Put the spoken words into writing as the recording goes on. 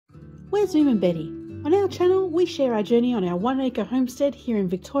We're Zoom and Bettie. On our channel, we share our journey on our 1 acre homestead here in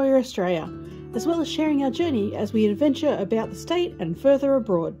Victoria, Australia, as well as sharing our journey as we adventure about the state and further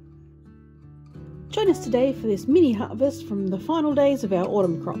abroad. Join us today for this mini harvest from the final days of our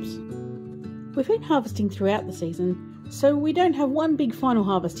autumn crops. We've been harvesting throughout the season, so we don't have one big final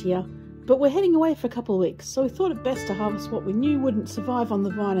harvest here, but we're heading away for a couple of weeks, so we thought it best to harvest what we knew wouldn't survive on the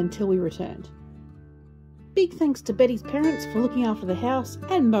vine until we returned. Big thanks to Bettie's parents for looking after the house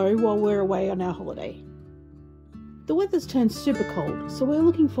and Mo while we're away on our holiday. The weather's turned super cold, so we're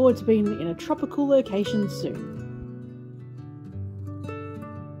looking forward to being in a tropical location soon.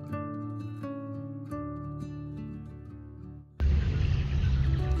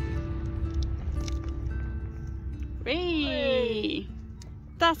 Hey,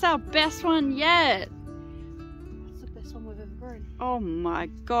 that's our best one yet. That's the best one we've ever grown. Oh my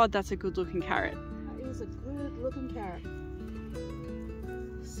god, that's a good looking carrot. That is a good looking carrot.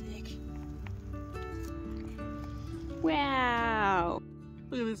 Sick. Wow.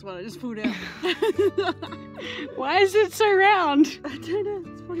 Look at this one I just pulled out. Why is it so round? I don't know,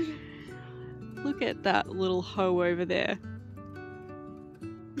 it's funny. Look at that little hoe over there.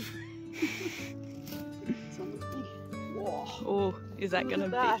 Oh, is that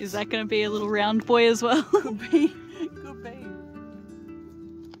gonna be a little round boy as well? Could be. Could be.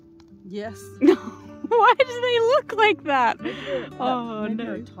 Yes. Why do they look like that? Oh maybe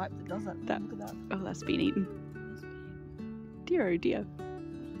no. a type that does that. Look at that. Oh, that's been eaten. Dear oh dear.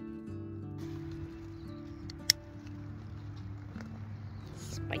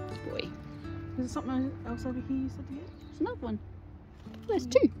 Spiky boy. Is there something else over here you said to get? There's another one. There's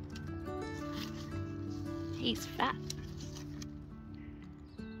two. He's fat.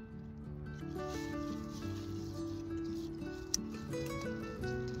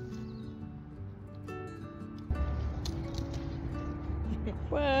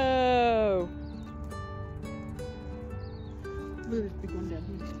 Whoa! Look at this big one down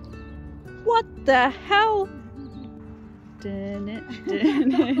here. What the hell? Dun it,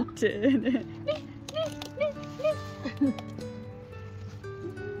 dun it, dun it.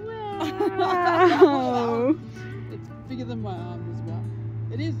 Wow! It's bigger than my arm as well.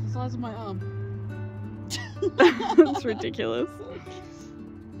 It is the size of my arm. That's ridiculous. Look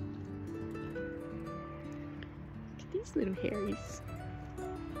at these little hairies.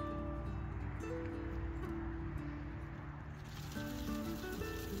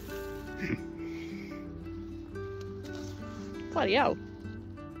 Bloody hell.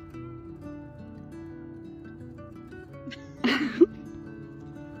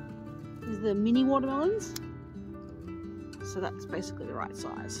 These are the mini watermelons. So that's basically the right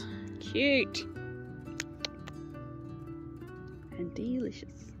size. Cute. And delicious.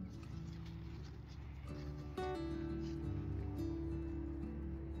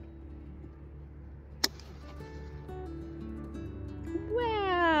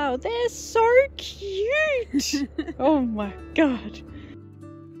 Wow, they're so cute. Oh my god.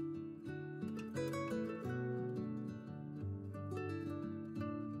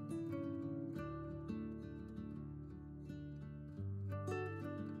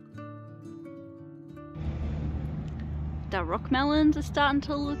 The rock melons are starting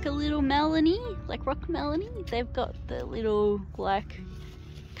to look a little melony, like rock melony. They've got the little like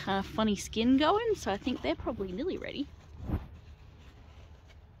kind of funny skin going, so I think they're probably nearly ready.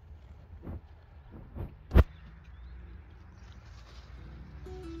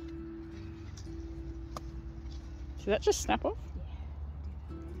 Should that just snap off?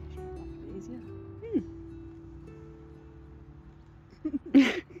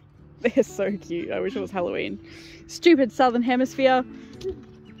 Yeah. They're so cute. I wish it was Halloween. Stupid Southern Hemisphere.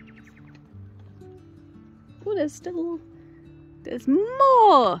 Oh, there's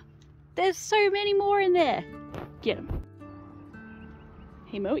more. There's so many more in there. Get them.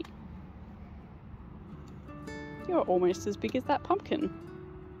 Hey, Moe. You're almost as big as that pumpkin.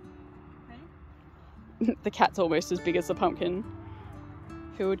 Hey? The cat's almost as big as the pumpkin.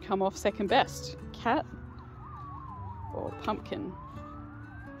 Who would come off second best? Cat or pumpkin?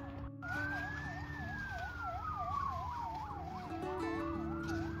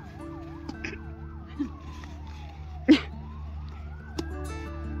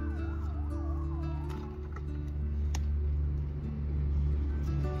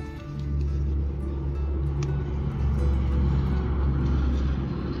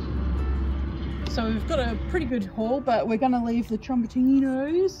 So we've got a pretty good haul, but we're going to leave the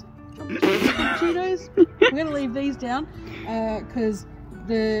trumpetinos. We're going to leave these down because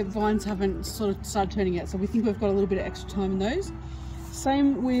the vines haven't sort of started turning yet, so we think we've got a little bit of extra time in those.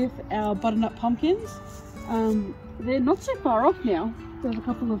 Same with our butternut pumpkins. They're not so far off now. There's a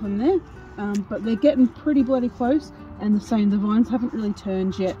couple of them there, but they're getting pretty bloody close, and the same, the vines haven't really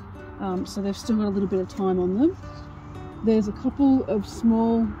turned yet, so they've still got a little bit of time on them. There's a couple of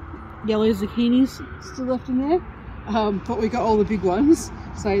small yellow zucchinis still left in there, but we got all the big ones,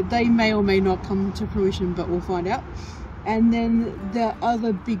 so they may or may not come to fruition, but we'll find out. And then the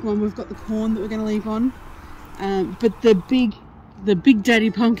other big one, we've got the corn that we're going to leave on, but the big daddy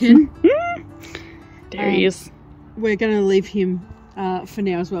pumpkin, there he is. We're going to leave him for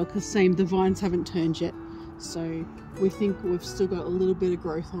now as well, because same, the vines haven't turned yet, so we think we've still got a little bit of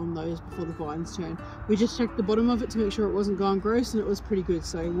growth on those before the vines turn. We just checked the bottom of it to make sure it wasn't gone gross, and it was pretty good,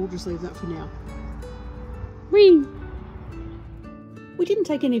 so we'll just leave that for now. Whee! We didn't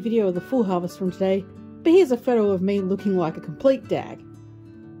take any video of the full harvest from today, but here's a photo of me looking like a complete dag.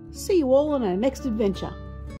 See you all on our next adventure.